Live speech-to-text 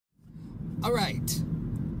All right.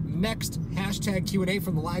 Next, hashtag Q&A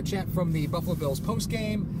from the live chat from the Buffalo Bills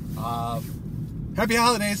postgame. Happy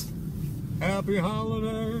holidays. Happy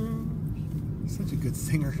holidays. Such a good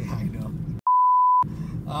singer. Yeah, I know.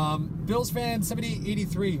 Bills fan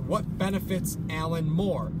 7883. What benefits Allen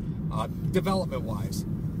more, development-wise?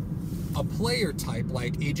 A player type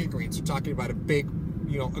like AJ Green, so talking about a big,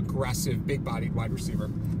 aggressive, big-bodied wide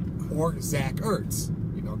receiver, or Zach Ertz,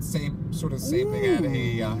 same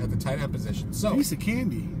thing at the tight end position. So piece of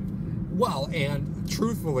candy. Well, and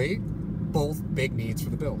truthfully, both big needs for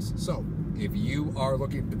the Bills. So if you are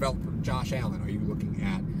looking to develop from Josh Allen, are you looking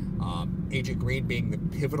at AJ Green being the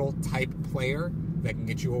pivotal type player that can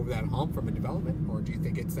get you over that hump from a development, or do you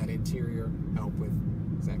think it's that interior help with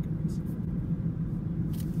Zach Ertz?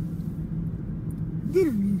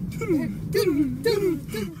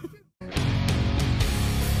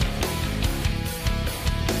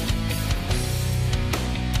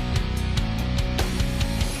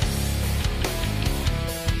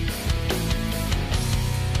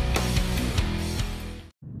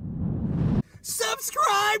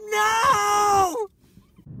 Subscribe now!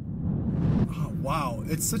 Oh, wow.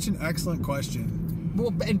 It's such an excellent question.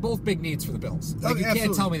 Well, and both big needs for the Bills. Like, you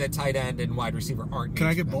can't tell me that tight end and wide receiver aren't needs. Can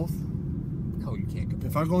I get both? No, you can't get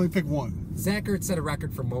both. If I can only pick one. Zach Ertz set a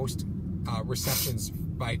record for most receptions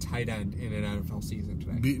by tight end in an NFL season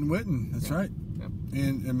today. Beating Witten. That's right. Yeah.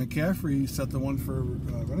 And McCaffrey set the one for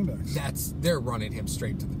running backs. They're running him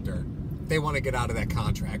straight to the dirt. They want to get out of that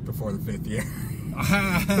contract before the 5th year.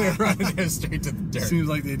 They're running him straight to the dirt. Seems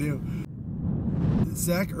like they do.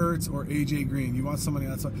 Zach Ertz or AJ Green? You want somebody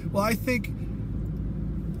outside? Well, I think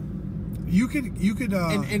you could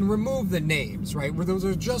and remove the names, right? Where those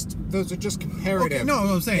are just comparative. Okay, no,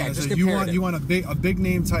 what I'm saying is just you want a big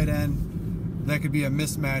name tight end that could be a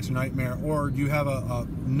mismatch nightmare, or you have a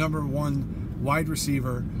number one wide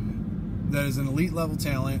receiver that is an elite level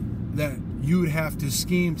talent that you would have to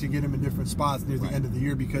scheme to get him in different spots near the end of the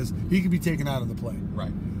year because he could be taken out of the play.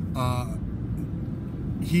 Right.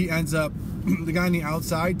 He ends up, the guy on the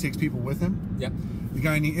outside takes people with him. Yep. The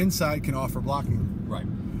guy on the inside can offer blocking. Right.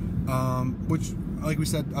 Which, like we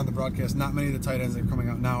said on the broadcast, not many of the tight ends that are coming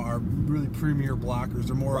out now are really premier blockers.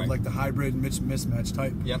 They're more of like the hybrid mismatch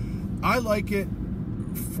type. Yep. I like it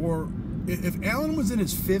for, if Allen was in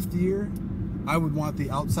his 5th year, I would want the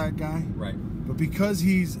outside guy. Right. But because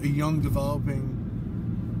he's a young, developing,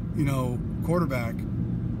 quarterback,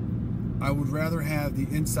 I would rather have the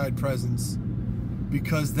inside presence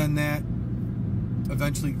because then that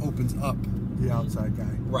eventually opens up the outside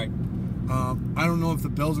guy. Right. I don't know if the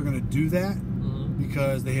Bills are going to do that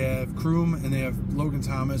because they have Kroom and they have Logan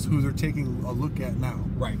Thomas, who they're taking a look at now.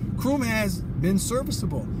 Right. Kroom has been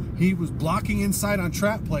serviceable. He was blocking inside on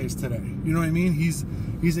trap plays today. You know what I mean? He's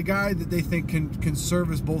a guy that they think can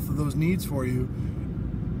service both of those needs for you.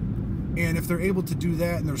 And if they're able to do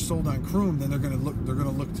that and they're sold on Kroom, then they're going to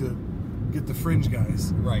look to get the fringe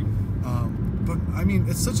guys. Right. But I mean,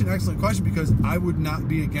 it's such an excellent question because I would not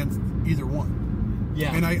be against either one.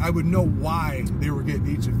 Yeah. And I would know why they were getting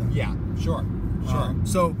each of them. Yeah. Sure.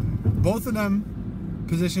 So both of them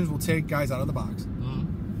positions will take guys out of the box.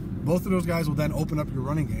 Both of those guys will then open up your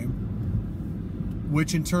running game,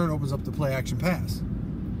 which in turn opens up the play action pass.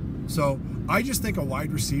 So I just think a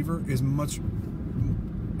wide receiver is much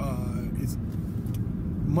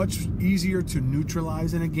easier to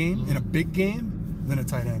neutralize in a game, in a big game, than a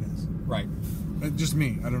tight end is. Right. Just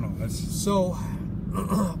me. I don't know. So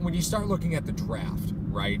when you start looking at the draft,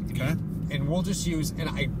 right? Okay. And we'll just use, and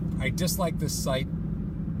I dislike this site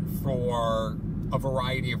for a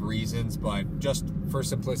variety of reasons, but just for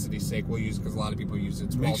simplicity's sake, we'll use it because a lot of people use it.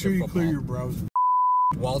 It's Make sure you clear your browser.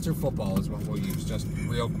 Walter Football is what we'll use, just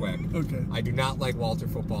real quick. Okay. I do not like Walter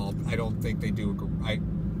Football. I don't think they do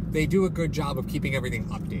they do a good job of keeping everything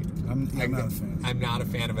updated. I'm not a fan. I'm not a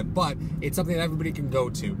fan of it, but it's something that everybody can go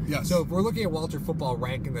to. Yes. So if we're looking at Walter Football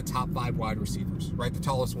ranking the top 5 wide receivers, right? The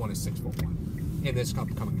tallest one is 6'1" in this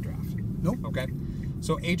upcoming draft. Nope. Okay.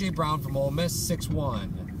 So A.J. Brown from Ole Miss,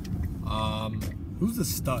 6'1". Who's the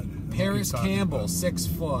stud? Paris Campbell, 6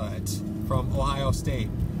 foot from Ohio State.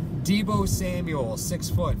 Deebo Samuel, 6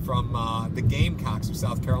 foot from the Gamecocks of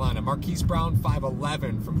South Carolina. Marquise Brown,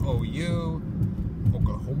 5'11" from OU,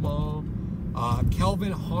 Oklahoma.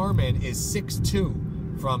 Kelvin Harmon is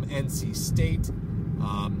 6'2" from NC State.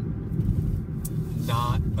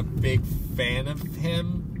 Not a big fan of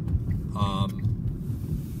him.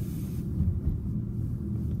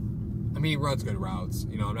 I mean, he runs good routes.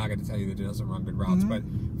 I'm not going to tell you that he doesn't run good routes, but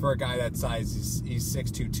for a guy that size, he's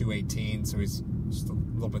 6'2", 218, so he's just a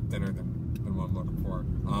little bit thinner than what I'm looking for.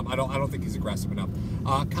 I don't think he's aggressive enough.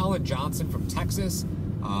 Colin Johnson from Texas.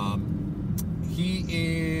 He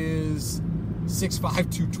is 6'5",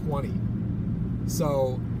 220.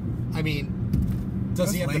 So, I mean,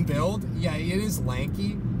 does he have lanky. the build? Yeah, it is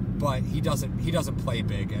lanky, but he doesn't play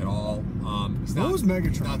big at all. He's not, What was Megatron?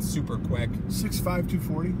 He's not super quick. 6'5",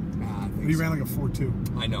 240? I think He so. ran like a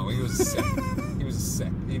 4'2". I know, he was sick. He was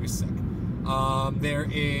sick. There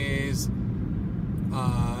is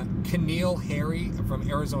Keneal Harry from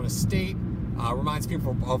Arizona State. Reminds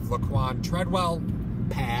people of Laquan Treadwell.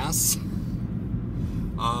 Pass.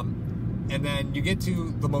 And then you get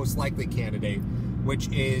to the most likely candidate, which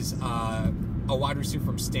is a wide receiver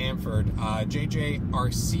from Stanford, J.J.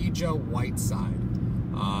 Arcega-Whiteside.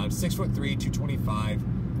 6'3", 225.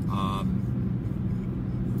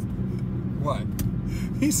 What?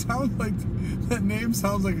 He sounds like, that name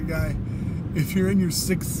sounds like a guy, if you're in your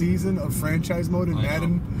 6th season of franchise mode in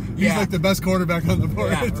Madden, he's like the best quarterback on the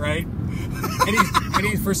board. Yeah, right? and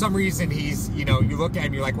he's for some reason, he's, you look at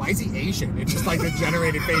him, you're like, why is he Asian? It's just like the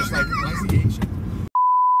generated face, like, why is he Asian?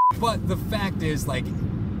 But the fact is, like,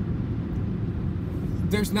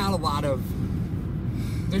 there's not a lot of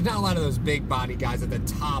those big body guys at the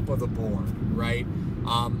top of the board, right?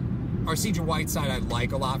 Arcega-Whiteside I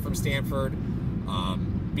like a lot from Stanford,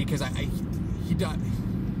 because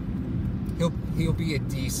he'll be a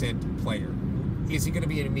decent player. Is he going to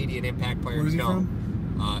be an immediate impact player? Where is he from?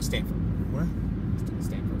 Stanford. Where?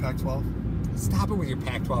 Stanford. Pac-12? Stop it with your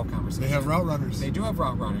Pac-12 conversation. They have route runners. They do have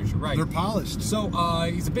route runners, you're right. They're polished. So,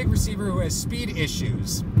 he's a big receiver who has speed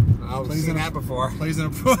issues. I've seen that before. Plays in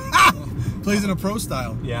a pro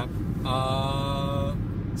style. Yeah.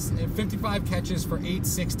 55 catches for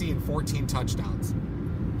 860 and 14 touchdowns.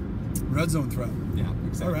 Red zone threat. Yeah,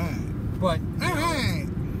 exactly. All right.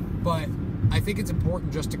 But I think it's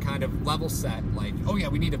important just to kind of level set, like, oh yeah,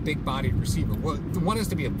 we need a big-bodied receiver. Well, the one has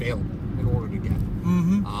to be available in order to get it.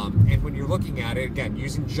 Mm-hmm. And when you're looking at it, again,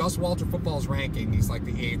 using just Walter Football's ranking, he's like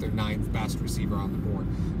the 8th or 9th best receiver on the board.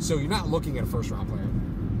 So you're not looking at a first-round player,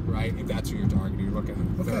 right? If that's who you're targeting, you're looking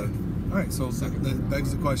at Okay. All right, so that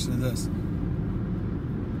begs the question of this.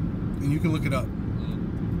 And you can look it up.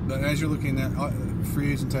 Mm-hmm. But as you're looking at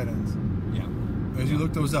free agent tight ends, Yeah. as you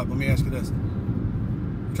look those up, let me ask you this.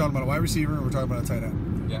 We're talking about a wide receiver and we're talking about a tight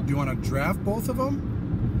end. Yeah. Do you want to draft both of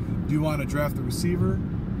them? Do you want to draft the receiver,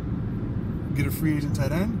 get a free agent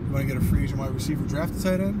tight end? Do you want to get a free agent wide receiver, draft the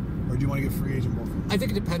tight end? Or do you want to get free agent both of them? I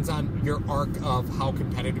think it depends on your arc of how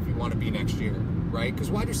competitive you want to be next year, right? Because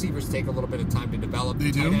wide receivers take a little bit of time to develop.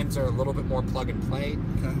 They do? Tight ends are a little bit more plug and play.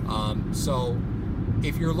 Okay. So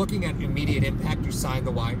if you're looking at immediate impact, you sign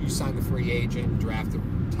the free agent, draft the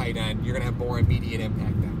tight end, you're going to have more immediate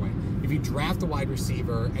impact that way. If you draft the wide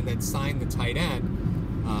receiver and then sign the tight end,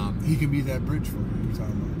 he can be that bridge for you, you're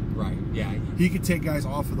talking about. right? Yeah. He could take guys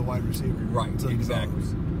off of the wide receiver. Right. until he Exactly.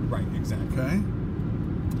 develops. Right. Exactly. Okay.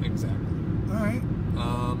 Exactly. All right.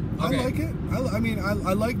 Okay. I like it.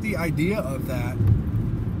 I like the idea of that.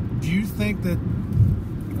 Do you think that?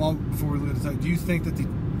 Well, before we look at the time, do you think that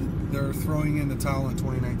they're throwing in the towel in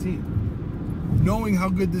 2019, knowing how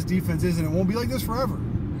good this defense is, and it won't be like this forever?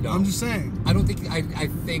 No. I'm just saying. I don't think. I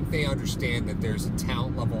think they understand that there's a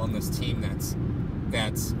talent level on this team that's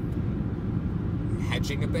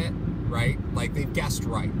hedging a bit, right? Like they've guessed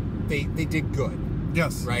right. They did good.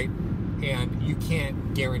 Yes. Right? And you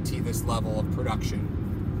can't guarantee this level of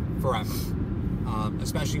production forever.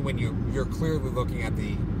 Especially when you're clearly looking at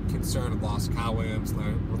the concern of lost Kyle Williams,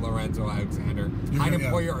 Lorenzo Alexander. Hyde and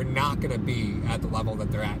Poyer are not going to be at the level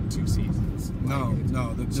that they're at in 2 seasons. No.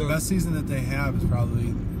 The best season that they have is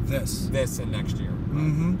probably this and next year.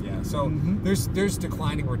 Mm-hmm. Yeah. So there's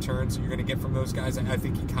declining returns you're going to get from those guys. I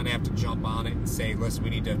think you kind of have to jump on it and say, listen,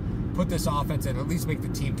 we need to put this offense and at least make the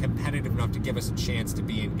team competitive enough to give us a chance to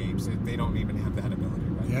be in games. They don't even have that ability,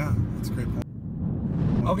 right? Yeah, that's a great point.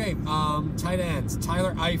 Okay, tight ends: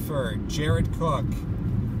 Tyler Eifert, Jared Cook,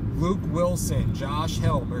 Luke Wilson, Josh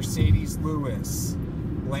Hill, Mercedes Lewis,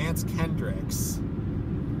 Lance Kendricks.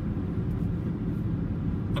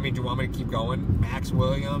 I mean, do you want me to keep going? Max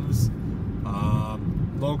Williams,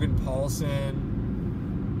 Logan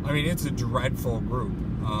Paulson. I mean, it's a dreadful group.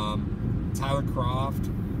 Tyler Croft,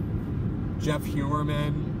 Jeff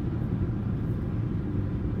Hewerman.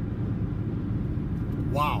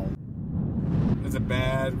 Wow. It's a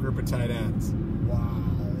bad group of tight ends. Wow.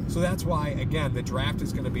 So that's why, again, the draft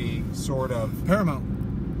is going to be sort of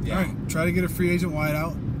paramount. Yeah. All right, try to get a free agent wide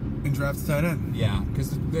out and draft a tight end. Yeah, because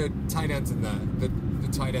the tight ends and the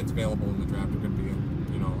tight ends available in the draft are going to be a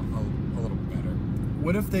little bit better.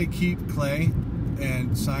 What if they keep Clay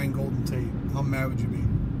and sign Golden Tate? How mad would you be?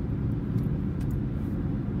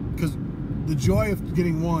 Because the joy of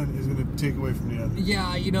getting one is going to take away from the other.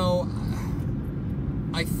 Yeah,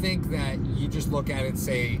 I think that you just look at it and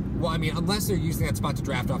say, well, I mean, unless they're using that spot to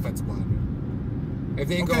draft offensive linemen. If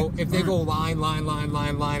they go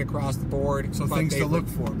line across the board, so things to look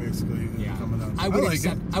for basically. Yeah, coming up.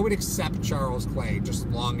 I would accept Charles Clay just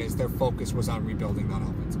as long as their focus was on rebuilding that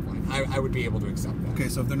offensive line. I would be able to accept that. Okay,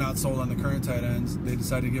 so if they're not sold on the current tight ends, they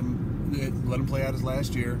decide to let him play out his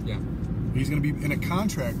last year. Yeah. He's going to be in a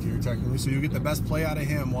contract year technically, so you get the best play out of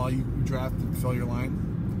him while you draft and fill your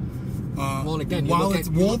line. Well, and again, while it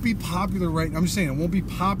won't be popular right, I'm just saying it won't be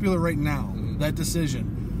popular right now. Mm-hmm. That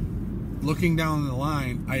decision. Looking down the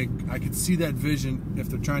line, I could see that vision if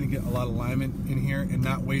they're trying to get a lot of linemen in here and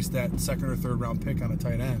not waste that second or third round pick on a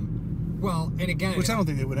tight end. Well, and again, which I don't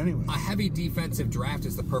think they would anyway. A heavy defensive draft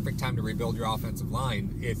is the perfect time to rebuild your offensive line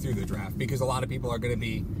through the draft, because a lot of people are going to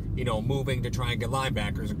be, moving to try and get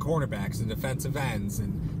linebackers and cornerbacks and defensive ends,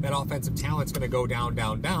 and that offensive talent's going to go down,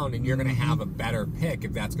 and you're going to have a better pick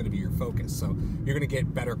if that's going to be your focus. So you're going to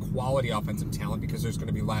get better quality offensive talent because there's going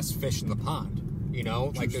to be less fish in the pond.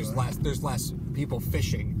 There's less people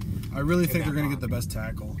fishing. I really think they're going to get the best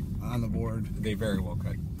tackle on the board. They very well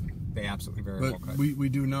could. They absolutely very well could. We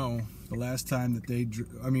do know the last time that they're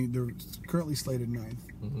currently slated 9th.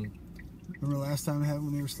 Mm-hmm. Remember the last time it happened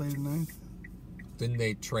when they were slated 9th? Didn't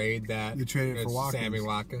they trade that? They traded it for Watkins. Sammy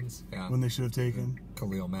Watkins. Yeah. When they should have taken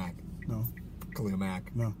Khalil Mack. No. Khalil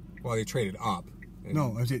Mack. No. Well, they traded up.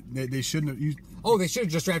 No, they shouldn't have. They should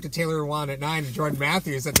have just drafted Taylor Lewan at 9 and Jordan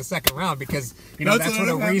Matthews at the second round, because that's what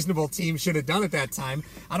a reasonable team should have done at that time.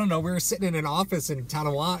 I don't know. We were sitting in an office in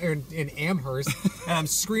in Amherst, and I'm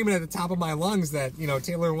screaming at the top of my lungs that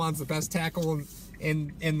Taylor Lewan's the best tackle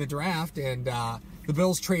in the draft, and the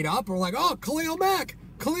Bills trade up. We're like, oh, Khalil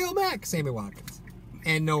Mack, Sammy Watkins,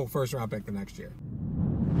 and no first round pick the next year.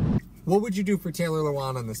 What would you do for Taylor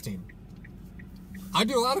Lewan on this team? I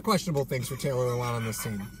do a lot of questionable things for Taylor Lewan on this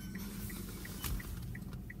team.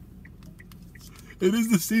 It is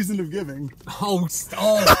the season of giving.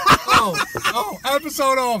 Episode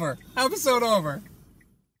over.